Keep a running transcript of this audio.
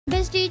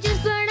Best teachers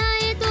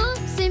पढ़ाए तो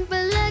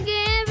simple लगे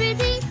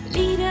everything.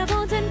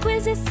 Leaderboards and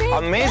quizzes से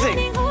Amazing.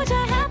 हो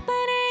जाए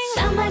happening.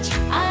 समझ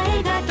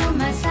आएगा तो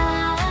मजा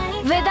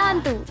आएगा.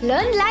 Vedantu.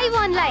 Learn live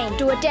online.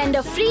 To attend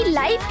a free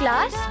live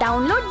class,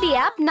 download the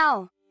app now.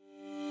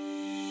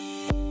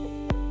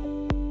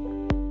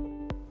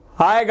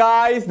 Hi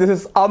guys, this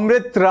is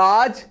Amrit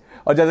Raj.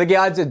 और जैसे कि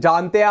आज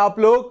जानते हैं आप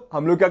लोग,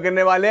 हम लोग क्या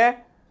करने वाले हैं,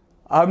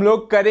 हम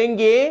लोग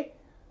करेंगे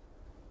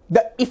the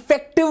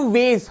effective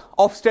ways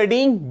of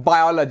studying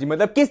biology.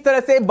 मतलब किस तरह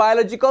से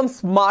बायोलॉजी को हम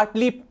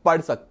स्मार्टली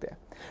पढ़ सकते हैं।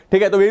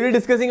 ठीक है, तो we will be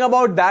discussing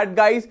about that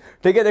guys.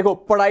 ठीक है, देखो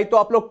पढ़ाई तो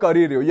आप लोग कर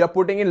ही रहे हो, you are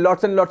putting in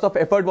lots and lots of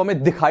effort, वो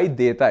हमें दिखाई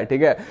देता है।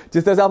 ठीक है,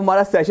 जिस तरह से आप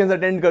हमारा सेशंस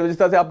अटेंड करते हो, जिस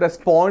तरह से आप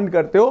रेस्पॉन्ड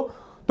करते हो,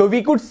 तो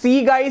वी कुड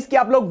सी गाइस कि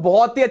आप लोग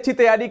बहुत ही अच्छी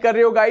तैयारी कर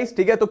रहे हो गाइस।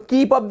 ठीक है, तो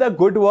keep up the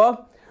good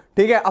work.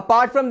 ठीक है,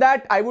 apart from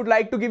that I would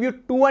like to give you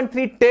 2 and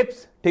 3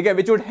 tips, ठीक है,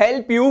 which would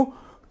help you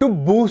to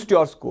boost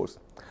your scores.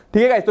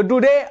 ठीक है गाइस, तो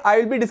today I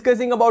will be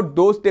discussing about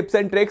those tips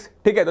and tricks.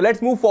 ठीक है, तो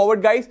let's move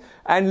forward guys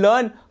and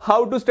learn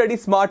how to study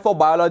smart for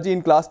biology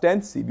in class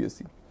 10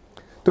 CBSE.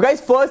 तो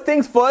guys first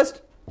things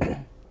first,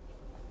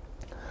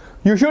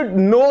 you should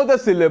know the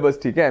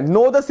syllabus. ठीक है,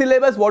 know the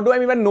syllabus. What do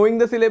I mean by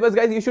knowing the syllabus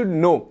guys? You should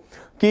know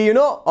कि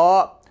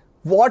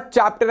what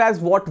chapter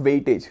has what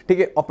weightage. ठीक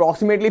है,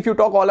 approximately if you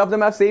talk all of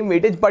them have same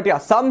weightage, but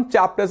yeah, some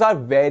chapters are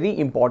very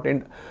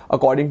important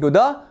according to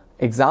the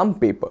exam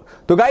paper.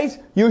 तो guys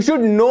you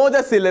should know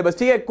the syllabus.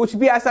 ठीक है, कुछ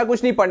भी ऐसा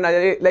कुछ नहीं पढ़ना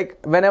चाहिए. Like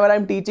whenever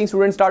I'm teaching,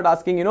 students start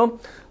asking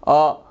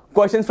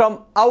questions from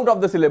out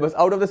of the syllabus.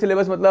 Out of the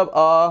syllabus मतलब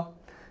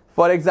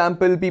for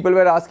example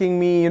people were asking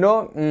me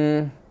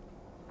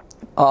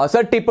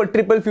sir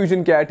triple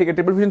fusion क्या है। ठीक है,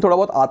 ट्रिपल फ्यूजन थोड़ा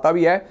बहुत आता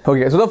भी है।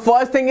 Okay, so the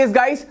first thing is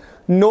guys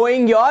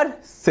knowing your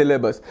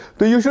syllabus.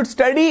 तो यू शुड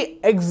स्टडी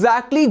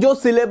एग्जैक्टली जो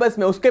सिलेबस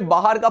में, उसके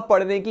बाहर का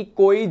पढ़ने की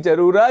कोई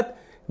जरूरत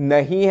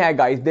नहीं है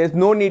guys. There is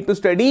no need to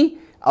study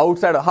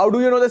outside. How do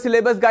you know the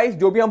syllabus guys?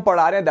 जो भी हम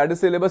पढ़ा रहे हैं दैट इज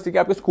सिलेबस। ठीक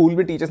है, आपके स्कूल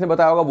में टीचर्स ने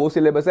बताया होगा वो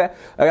सिलेबस है।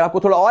 अगर आपको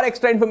थोड़ा और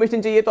एक्स्ट्रा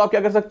इन्फॉर्मेशन चाहिए तो आप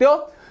क्या कर सकते हो,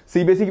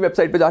 सीबीएसई की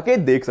वेबसाइट पे जाके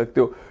देख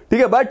सकते हो। ठीक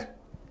है, बट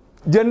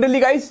जनरली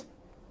गाइस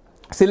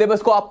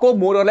सिलेबस को आपको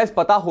मोर और लेस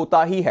पता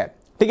होता ही है।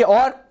 ठीक है,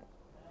 और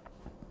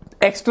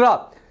एक्स्ट्रा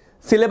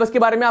सिलेबस के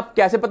बारे में आप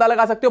कैसे पता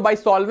लगा सकते हो? By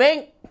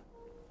solving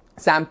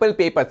sample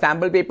paper.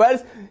 Sample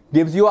papers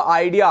gives you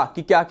idea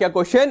कि क्या क्या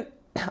क्वेश्चन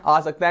आ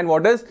सकता है and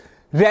what is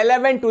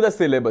relevant to the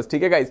syllabus.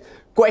 ठीक है guys,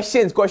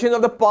 questions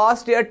of the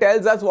past year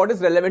tells us what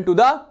is relevant to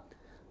the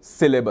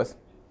syllabus.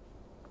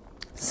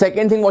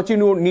 Second thing what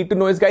you need to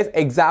know is guys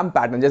exam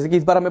pattern. जैसे कि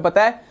इस बार हमें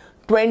पता है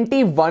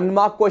 21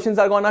 mark questions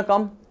are gonna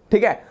come.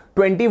 ठीक है,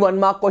 21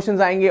 मार्क क्वेश्चंस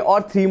आएंगे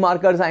और 3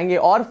 मार्कर्स आएंगे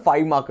और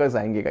 5 मार्कर्स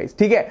आएंगे गाइस।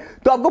 ठीक है,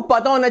 तो आपको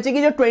पता होना चाहिए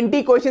कि जो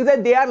 20 क्वेश्चंस है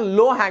they are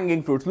low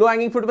hanging fruits. Low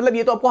hanging fruit मतलब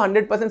ये तो आपको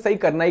 100% सही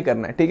करना ही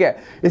करना है। ठीक है,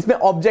 इसमें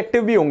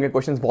ऑब्जेक्टिव भी होंगे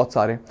क्वेश्चंस बहुत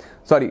सारे,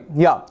 सॉरी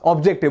या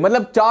ऑब्जेक्टिव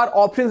मतलब 4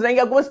 ऑप्शंस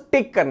रहेंगे, आपको बस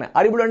टिक करना है।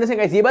 Are you understand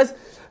guys? ये बस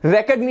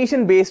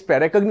रिकॉग्निशन बेस्ड पे,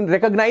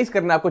 रिकॉग्नाइज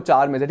करना है आपको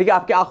 4 में से। ठीक है,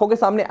 आपके आंखों के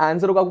सामने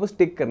आंसर होगा, आपको बस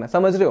टिक करना है।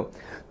 समझ रहे हो?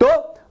 तो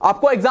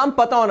आपको एग्जाम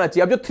पता होना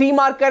चाहिए। अब जो 3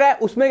 मार्कर है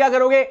उसमें क्या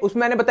करोगे?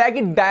 उसमें मैंने बताया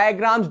कि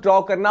डायग्राम्स ड्रॉ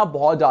करना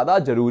बहुत ज्यादा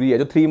जरूरी है।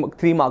 जो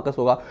 3 मार्कर्स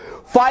होगा,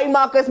 5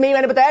 मार्कर्स में ही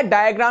मैंने बताया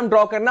डायग्राम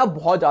ड्रॉ करना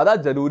बहुत ज्यादा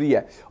जरूरी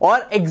है।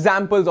 और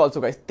एग्जाम्पल्स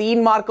ऑल्सो गाइस,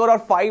 3 मार्कर और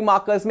 5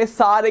 मार्कर्स में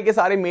सारे के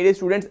सारे मेरे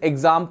स्टूडेंट्स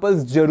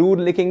एग्जाम्पल्स जरूर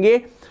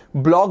लिखेंगे,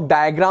 ब्लॉक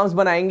डायग्राम्स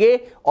बनाएंगे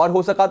और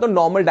हो सका तो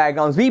नॉर्मल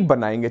डायग्राम्स भी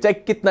बनाएंगे, चाहे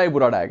कितना ही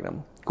बुरा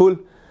diagram. Cool,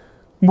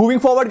 moving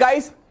forward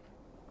guys,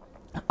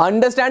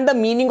 understand the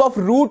meaning of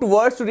root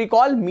words to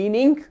recall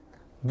meaning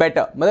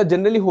better. मतलब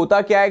जनरली होता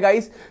क्या है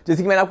गाइस,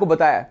 जैसे कि मैंने आपको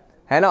बताया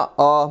है ना,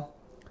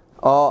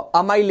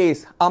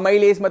 अमाइलेस।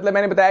 अमाइलेस मतलब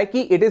मैंने बताया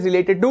कि it is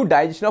related to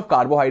digestion of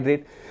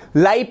carbohydrate.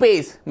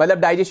 Lipase मतलब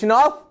डाइजेशन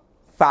ऑफ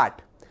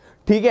फैट।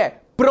 ठीक है,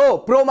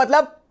 प्रो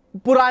मतलब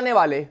पुराने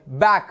वाले,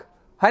 बैक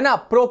है ना,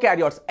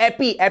 प्रोकैरियोट्स।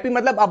 एपी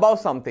मतलब above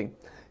something,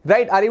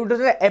 right? Are you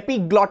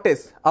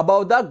epiglottis,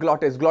 above the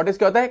glottis. Glottis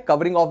क्या होता है?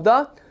 कवरिंग ऑफ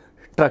द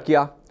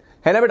ट्रकिया,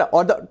 है ना बेटा।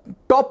 और the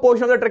top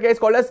portion of the trachea is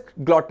called as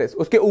glottis.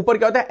 उसके ऊपर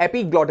क्या होता है?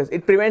 Epiglottis.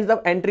 It prevents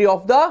the entry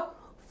of the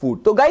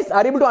food. तो guys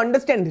are able to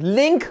understand,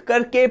 link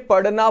करके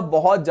पढ़ना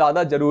बहुत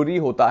ज्यादा जरूरी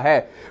होता है।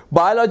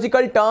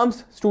 बायोलॉजिकल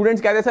टर्म्स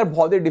स्टूडेंट्स कहते हैं सर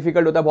बहुत ही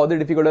डिफिकल्ट होता है, बहुत ही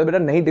डिफिकल्ट होता है।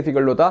 बेटा नहीं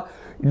डिफिकल्ट होता।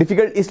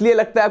 डिफिकल्ट इसलिए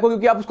लगता है आपको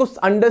क्योंकि आप उसको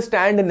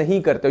अंडरस्टैंड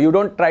नहीं करते हो। You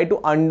don't try to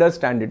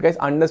understand it guys,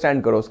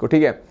 understand करो उसको।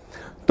 ठीक है,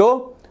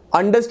 तो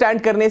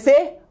अंडरस्टैंड करने से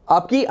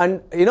आपकी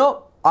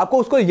आपको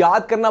उसको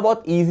याद करना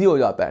बहुत इजी हो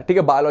जाता है। ठीक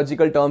है,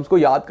 बायोलॉजिकल टर्म्स को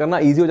याद करना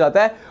इजी हो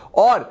जाता है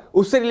और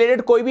उससे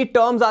रिलेटेड कोई भी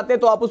टर्म्स आते हैं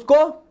तो आप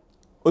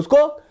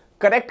उसको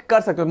करेक्ट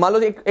कर सकते हो। मान लो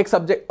एक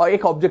सब्जेक्ट और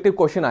एक ऑब्जेक्टिव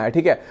क्वेश्चन आया,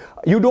 ठीक है,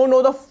 you don't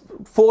know the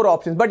 4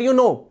 options but you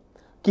know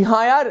कि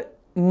हाँ यार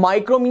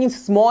माइक्रो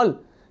मीन्स स्मॉल,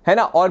 है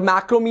ना, और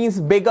मैक्रो मीन्स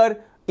बिगर,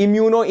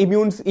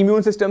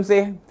 इम्यून सिस्टम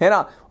से, है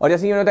ना। और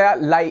जैसे ये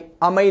बताया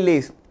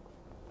अमाइलेस,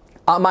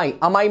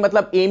 अमाई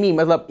मतलब एमी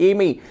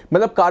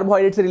मतलब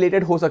कार्बोहाइड्रेट से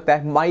रिलेटेड हो सकता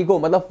है। माइगो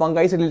मतलब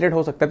फंगाई से रिलेटेड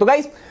हो सकता है। तो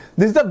guys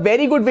this is a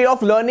very good way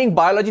of learning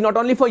biology, not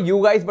only for you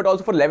guys but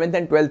also for 11th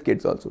and 12th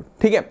kids also.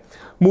 ठीक है,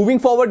 moving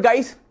forward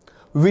guys,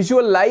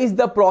 visualise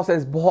the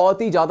process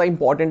बहुत ही ज्यादा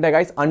important है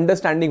guys,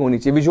 understanding होनी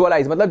चाहिए।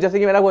 Visualise मतलब जैसे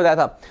कि मैंने आपको बताया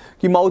था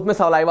कि माउथ में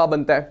सलाइवा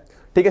बनता है,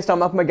 ठीक है,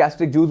 स्टमक में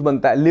गैस्ट्रिक जूस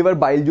बनता है, लिवर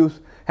बाइल जूस,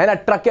 है ना,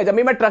 ट्रकिया। जब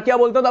भी मैं ट्रकिया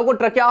बोलता हूं तो आपको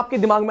ट्रकिया आपके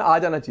दिमाग में आ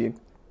जाना चाहिए।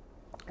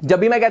 जब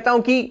भी मैं कहता हूं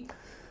कि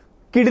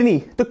किडनी,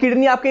 तो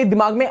किडनी आपके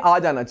दिमाग में आ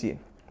जाना चाहिए।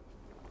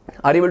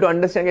 Are you able to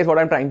understand guys what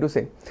I'm trying to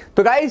say?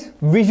 तो guys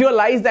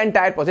visualize the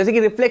entire process। जैसे कि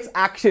रिफ्लेक्स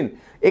एक्शन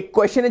एक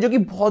क्वेश्चन है जो कि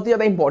बहुत ही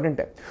ज्यादा इंपॉर्टेंट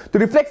है। तो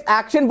रिफ्लेक्स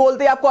एक्शन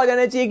बोलते ही आपको आ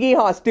जाना चाहिए कि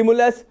हाँ,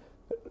 stimulus,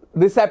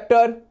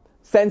 receptor,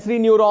 sensory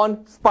neuron,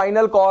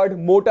 spinal cord,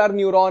 motor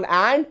neuron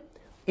and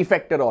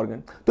effector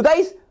organ. तो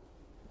guys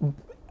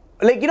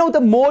like you know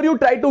the more you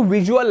try to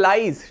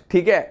visualise,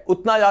 ठीक है,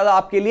 उतना ज्यादा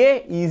आपके लिए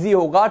इजी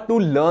होगा to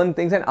learn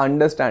things and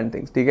understand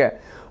things, ठीक है।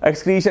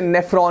 एक्सक्रीशन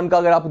नेफ्रॉन का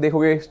अगर आप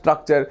देखोगे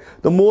structure,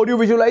 the more you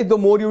visualise the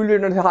more you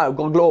will, हाँ,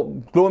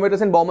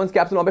 ग्लोमेरुलस एंड बॉमन्स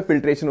कैप्सूल, वहां पे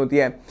फिल्ट्रेशन होती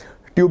है,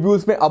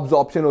 ट्यूब्यूल्स में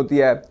अब्जॉर्प्शन होती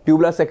है,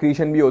 ट्यूबुलर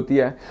सेक्रीशन भी होती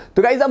है।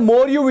 तो guys the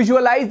more you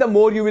visualise the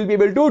more you will be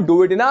able to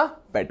do it in a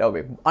better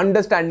way.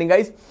 Understanding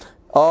guys,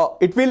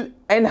 it will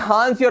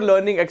enhance your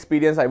learning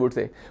experience I would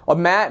say. और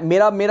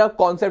मेरा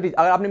concept,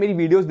 अगर आपने मेरी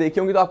videos देखी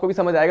होंगी तो आपको भी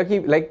समझ आएगा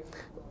कि लाइक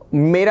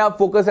मेरा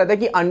फोकस रहता है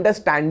कि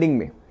अंडरस्टैंडिंग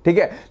में, ठीक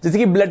है। जैसे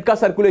कि ब्लड का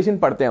सर्कुलेशन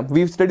पढ़ते हैं,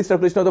 we study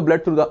circulation of the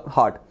blood through the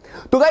heart.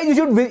 तो गाइस यू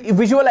शुड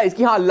विजुअलाइज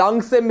कि हाँ,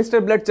 लंग्स से मिस्टर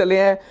ब्लड चले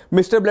हैं,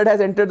 mister blood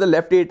has entered the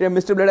left atrium,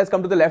 mister blood has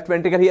come to the left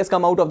ventricle, he has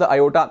come out of the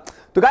iota.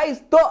 तो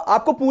guys तो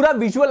आपको पूरा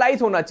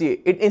विजुअलाइज होना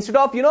चाहिए, it instead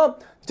of you know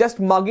just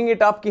mugging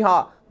it up कि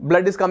हाँ,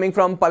 blood is coming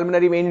from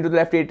pulmonary vein into the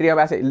left atrium,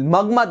 ऐसे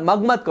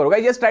मग मत करो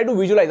guys, just try to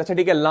visualise. अच्छा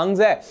ठीक है, लंग्स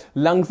है,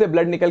 लंग्स से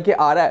ब्लड निकल के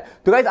आ रहा है,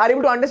 तो guys are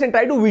able to understand,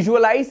 try to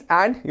visualise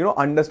and you know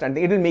understand,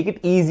 it will make it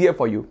easier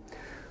for you.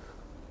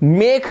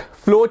 Make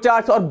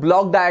flowcharts or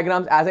block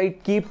diagrams, as I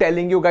keep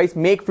telling you guys,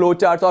 make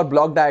flowcharts or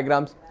block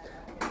diagrams,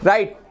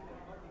 right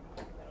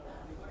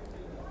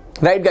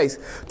guys।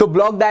 तो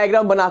block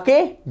diagram बना के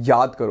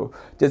याद करो।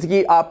 जैसे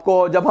कि आपको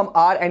जब हम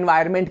आर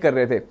एनवायरमेंट कर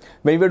रहे थे,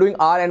 when we were doing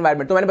are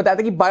environment, तो मैंने बताया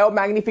था कि बायो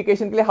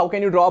मैग्निफिकेशन के लिए how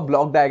can you draw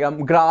block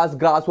diagram,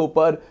 grass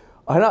hopper,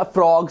 है ना,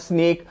 फ्रॉग,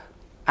 स्नेक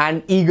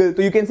एंड ईगल।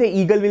 तो you can say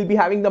eagle will be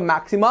having the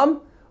maximum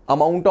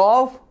amount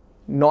of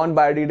non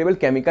biodegradable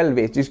chemical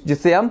waste,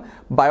 जिससे हम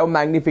बायो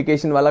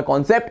मैग्निफिकेशन वाला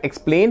concept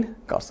explain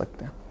कर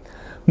सकते हैं।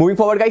 Moving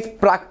forward guys,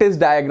 practice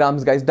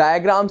diagrams. Guys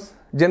diagrams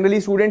generally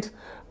students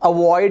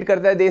avoid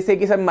करते हैं जैसे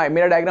कि सर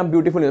मेरा डायग्राम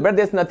ब्यूटीफुल है, but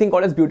there is nothing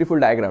called as beautiful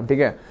diagram, ठीक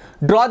है।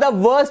 Draw the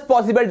worst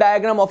possible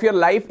diagram of your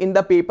life in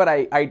the paper,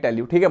 I tell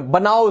you, ठीक है।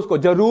 बनाओ उसको,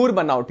 जरूर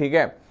बनाओ, ठीक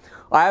है।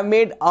 I have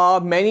made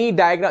many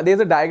diagram, there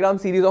is a diagram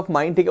series of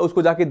mine, ठीक है,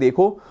 उसको जाके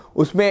देखो,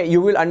 उसमें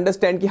यू विल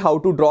अंडरस्टैंड कि हाउ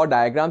टू ड्रॉ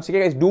डायग्राम्स, ठीक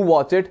है गाइस, डू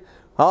वॉच इट।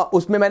 हाँ,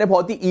 उसमें मैंने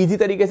बहुत ही इजी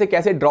तरीके से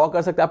कैसे ड्रॉ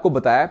कर सकते हैं आपको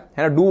बताया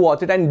है ना। Do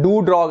watch it and do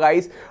draw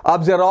guys.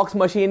 आप जेरोक्स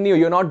मशीन नहीं हो,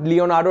 you not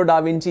Leonardo da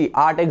Vinci,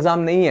 art exam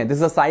नहीं है, this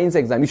is a science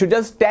exam. You should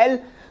just tell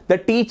the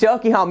teacher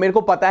कि हाँ मेरे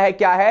को पता है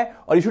क्या है,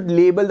 और you should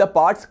label the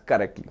parts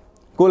correctly.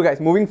 Cool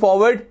guys, moving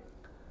forward,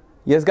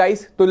 yes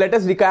guys, तो let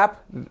us recap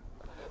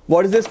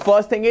what is this.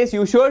 First thing is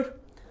you should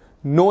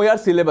know your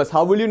syllabus.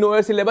 How will you know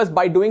your syllabus?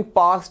 By doing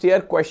past year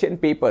question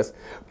papers.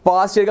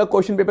 Past year का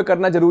question paper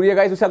करना जरूरी है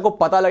guys, उससे आपको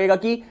पता लगेगा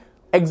कि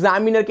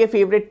examiner के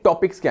फेवरेट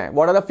टॉपिक्स क्या हैं,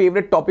 what are the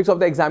favourite topics of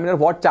the examiner,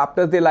 what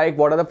chapters they like,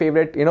 what are the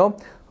favourite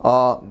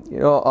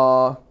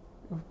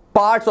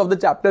parts of the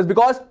chapters,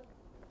 because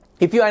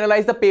if you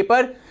analyze the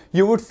paper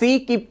you would see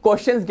कि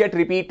questions get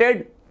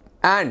repeated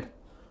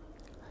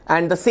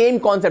and the same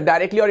concept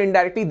directly or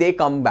indirectly they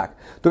come back.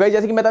 तो guys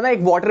जैसे कि मैं बताना,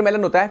 एक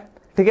watermelon होता है,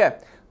 ठीक है,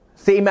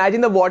 से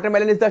imagine the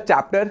watermelon is the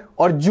chapter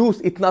और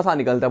जूस इतना सा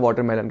निकलता है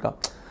वाटरमेलन का,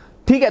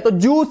 ठीक है। तो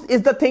juice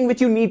is the thing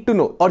which you need to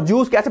know, और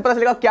जूस कैसे पता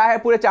चलेगा क्या है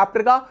पूरे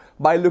चैप्टर का,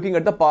 by looking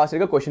at the past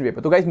year का क्वेश्चन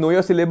पेपर। तो गाइस नो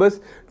योर सिलेबस,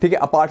 ठीक है।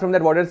 Apart from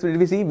that what else will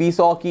we C, we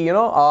saw कि you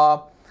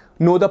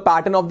know the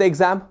pattern of the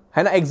exam,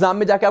 है ना। एग्जाम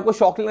में जाके आपको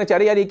शॉक लगना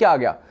चाहिए, यार ये क्या आ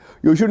गया।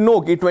 यू शुड नो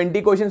कि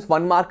 20 क्वेश्चंस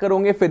 1 मार्कर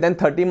होंगे, फिर देन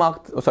 3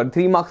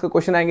 मार्क्स का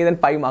क्वेश्चन आएंगे, देन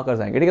 5 मार्कर्स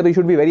आएंगे, ठीक है। तो you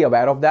should be very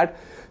aware of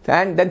that.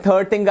 And then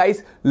third thing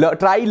guys,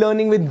 try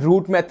learning with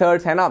root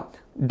methods, है ना,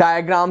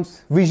 डायग्राम्स,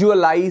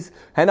 विजुअलाइज,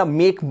 है ना,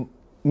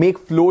 make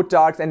flow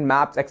charts and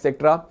maps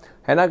etcetera,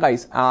 है ना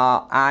guys.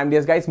 And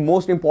yes guys,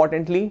 most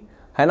importantly,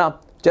 है ना,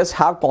 just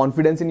have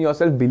confidence in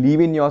yourself,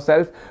 believe in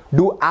yourself,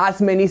 do as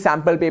many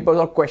sample papers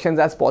or questions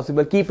as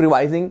possible, keep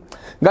revising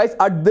guys.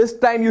 At this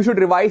time you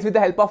should revise with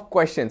the help of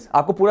questions.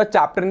 आपको पूरा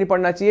chapter नहीं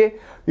पढ़ना चाहिए,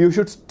 you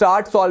should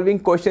start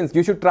solving questions,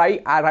 you should try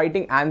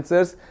writing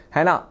answers,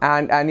 है ना,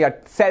 and yeah,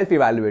 self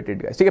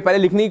evaluated guys, ठीक है। पहले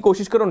लिखने की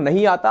कोशिश करो,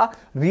 नहीं आता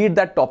read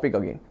that topic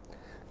again.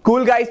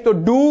 Cool guys, तो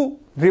do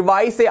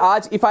revise से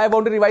आज, if I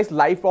want to revise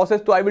life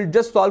process, तो I will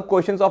just solve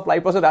questions of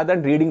life process rather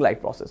than reading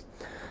life process.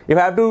 If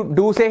I have to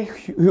do say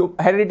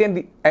heredity and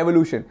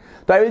evolution,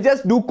 so I will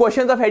just do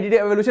questions of heredity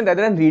and evolution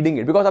rather than reading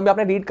it, because अभी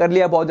आपने read कर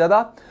लिया बहुत ज़्यादा.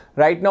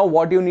 Right now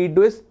what you need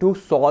to do is to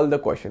solve the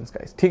questions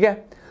guys, ठीक है.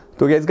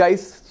 तो yes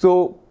guys, so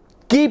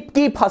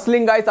keep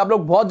hustling guys, आप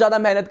लोग बहुत ज्यादा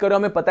मेहनत कर रहे हो,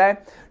 हमें पता है,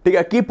 ठीक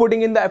है, keep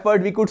putting in the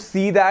effort, we could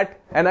see that,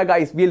 है ना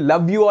guys, we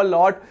love you a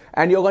lot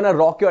and you are gonna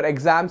rock your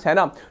exams, है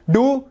ना.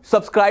 Do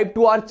subscribe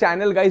to our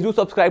channel guys, do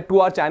subscribe to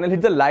our channel,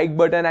 hit the like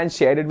button and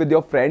share it with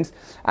your friends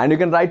and you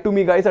can write to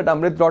me guys at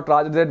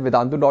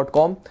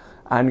amrit.raj@vedantu.com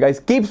and guys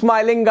keep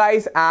smiling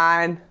guys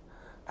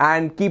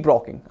and keep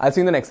rocking. I'll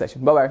see you in the next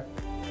session. Bye bye.